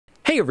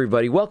Hey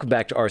everybody, welcome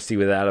back to RC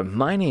with Adam.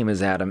 My name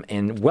is Adam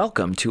and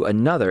welcome to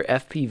another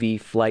FPV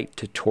flight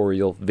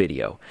tutorial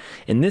video.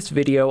 In this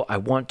video, I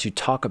want to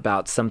talk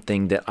about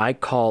something that I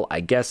call, I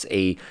guess,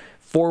 a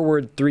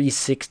forward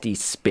 360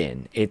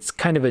 spin. It's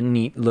kind of a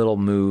neat little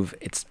move.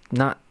 It's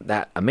not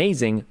that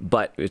amazing,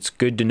 but it's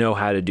good to know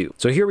how to do.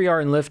 So here we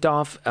are in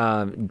Liftoff,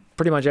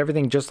 pretty much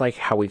everything just like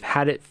how we've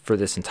had it for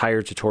this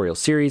entire tutorial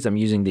series. I'm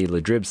using the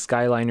Ladrib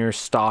Skyliner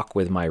stock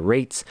with my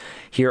rates.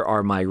 Here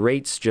are my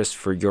rates just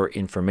for your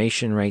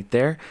information right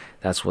there.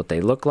 That's what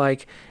they look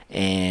like.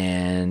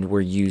 And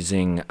we're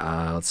using,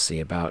 let's see,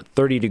 about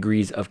 30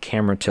 degrees of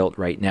camera tilt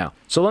right now.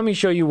 So let me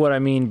show you what I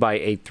mean by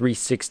a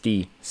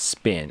 360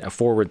 spin, a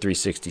forward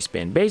 360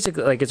 spin.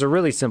 Basically, like, it's a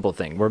really simple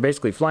thing. We're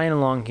basically flying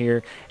along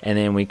here, and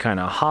then we kind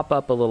of hop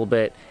up a little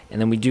bit, and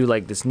then we do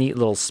like this neat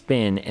little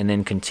spin, and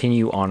then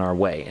continue on our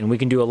way. And we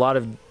can do a lot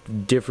of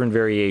different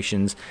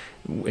variations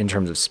in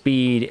terms of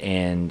speed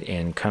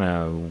and kind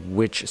of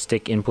which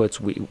stick inputs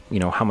we,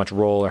 how much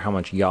roll or how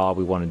much yaw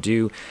we want to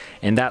do,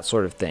 and that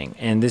sort of thing.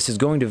 And this is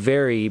going to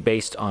vary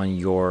based on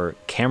your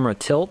camera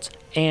tilt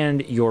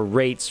and your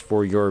rates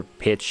for your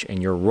pitch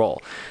and your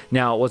roll.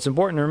 Now, what's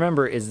important to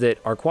remember is that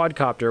our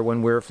quadcopter,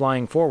 when we're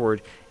flying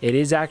forward, it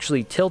is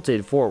actually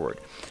tilted forward.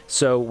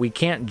 So we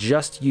can't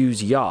just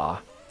use yaw,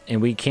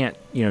 and we can't,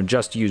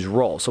 just use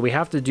roll. So we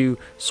have to do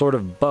sort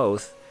of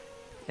both.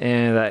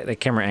 And that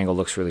camera angle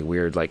looks really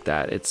weird like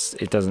that.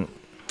 It doesn't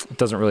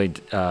really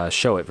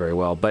show it very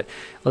well. But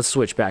let's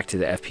switch back to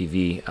the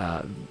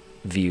FPV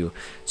view.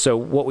 So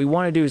what we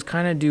want to do is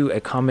kind of do a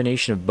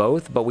combination of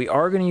both, but we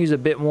are going to use a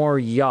bit more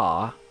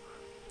yaw,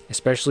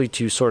 especially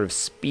to sort of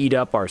speed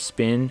up our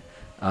spin.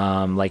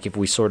 Like if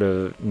we sort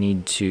of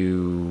need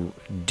to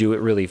do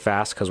it really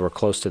fast because we're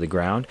close to the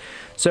ground.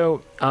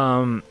 So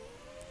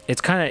it's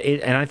kind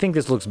of, and I think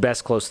this looks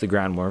best close to the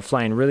ground. When we're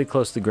flying really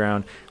close to the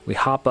ground, we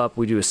hop up,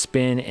 we do a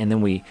spin, and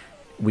then we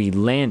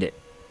land it.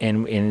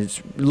 And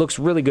it looks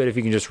really good if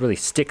you can just really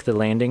stick the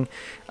landing.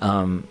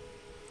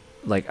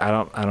 Like I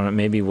don't know,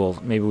 maybe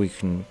we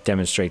can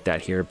demonstrate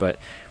that here, but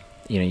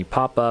you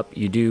pop up,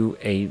 you do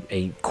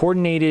a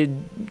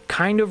coordinated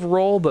kind of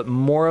roll, but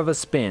more of a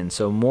spin.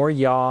 So more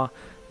yaw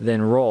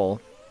than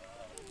roll.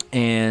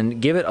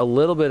 And give it a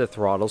little bit of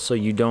throttle so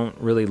you don't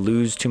really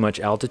lose too much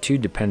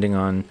altitude depending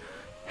on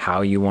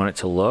how you want it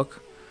to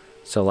look.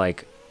 So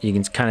like you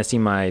can kind of see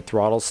my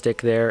throttle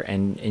stick there,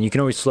 and you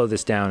can always slow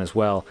this down as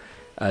well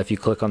if you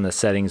click on the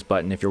settings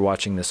button if you're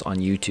watching this on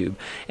YouTube.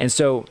 And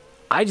so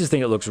I just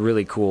think it looks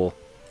really cool.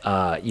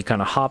 You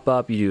kind of hop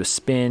up, you do a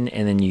spin,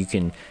 and then you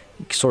can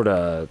sort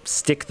of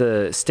stick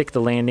the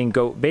landing.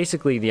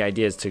 Basically the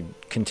idea is to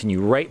continue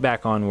right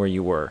back on where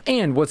you were.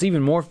 And what's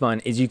even more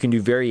fun is you can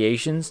do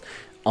variations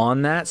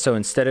on that. So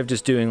instead of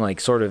just doing like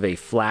sort of a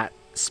flat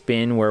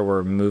spin where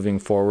we're moving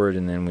forward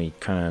and then we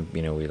kind of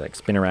we like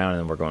spin around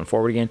and then we're going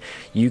forward again,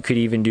 you could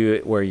even do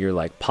it where you're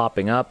like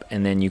popping up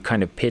and then you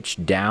kind of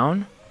pitch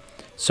down.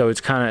 So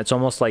it's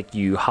almost like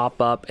you hop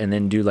up and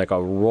then do like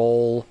a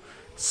roll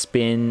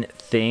spin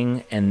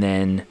thing and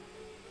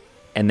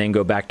then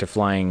go back to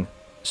flying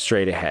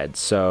straight ahead.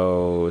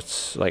 So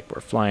it's like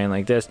we're flying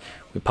like this,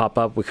 we pop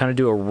up, we kind of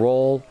do a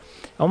roll,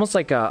 almost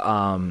like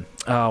a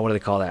what do they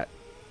call that?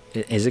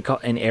 Is it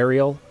called an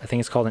aerial? I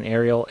think it's called an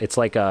aerial. It's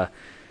like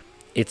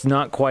it's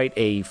not quite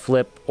a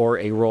flip or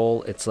a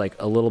roll. It's like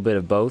a little bit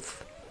of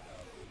both.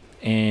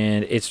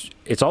 And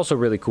it's also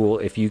really cool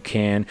if you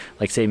can,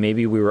 like, say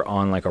maybe we were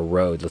on like a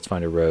road. Let's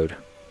find a road.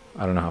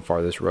 I don't know how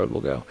far this road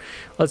will go.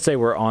 Let's say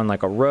we're on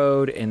like a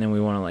road and then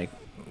we want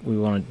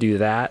to do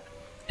that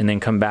and then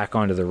come back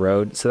onto the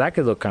road. So that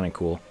could look kind of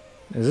cool.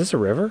 Is this a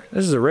river?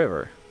 This is a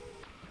river.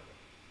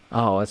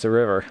 Oh, it's a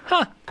river.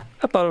 Huh,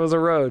 I thought it was a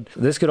road.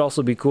 This could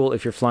also be cool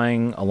if you're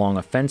flying along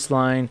a fence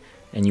line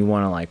and you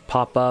want to like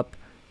pop up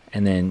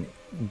and then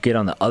get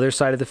on the other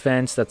side of the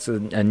fence. That's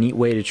a neat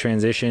way to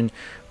transition.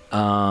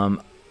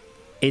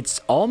 It's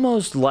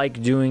almost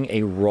like doing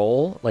a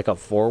roll, like a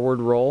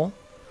forward roll,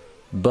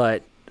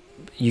 but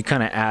you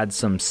kind of add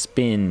some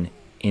spin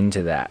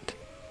into that.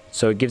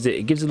 So it gives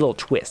it a little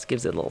twist,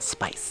 gives it a little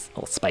spice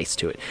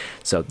to it.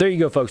 So there you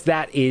go, folks.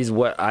 That is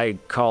what I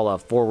call a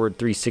forward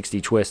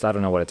 360 twist. I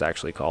don't know what it's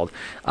actually called.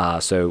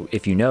 So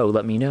if you know,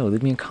 let me know.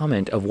 Leave me a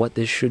comment of what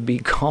this should be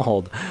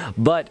called.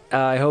 But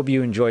I hope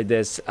you enjoyed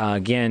this.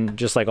 Again,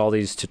 just like all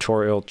these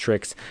tutorial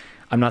tricks,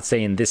 I'm not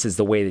saying this is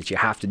the way that you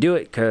have to do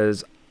it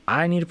because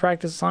I need to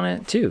practice on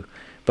it too.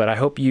 But I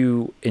hope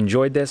you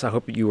enjoyed this. I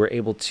hope you were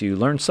able to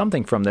learn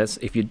something from this.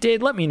 If you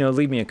did, let me know.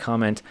 Leave me a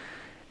comment.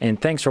 And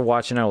thanks for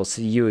watching. I will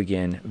see you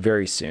again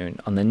very soon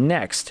on the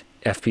next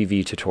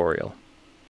FPV tutorial.